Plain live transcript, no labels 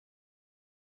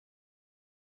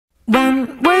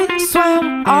When we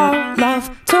swam our love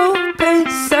to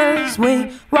pieces,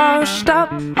 we washed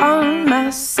up on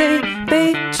messy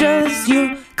beaches.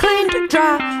 You cleaned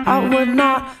dry, I would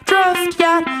not drift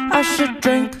yet. I should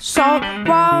drink salt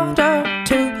water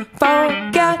to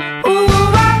forget. Ooh,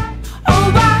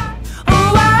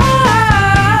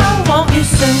 won't you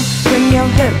sing? Bring your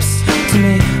hips to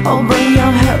me. Oh, bring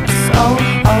your hips. Oh,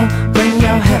 oh, bring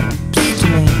your hips to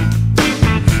me.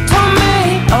 Tell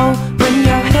me, oh, bring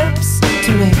your hips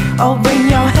to me. Oh,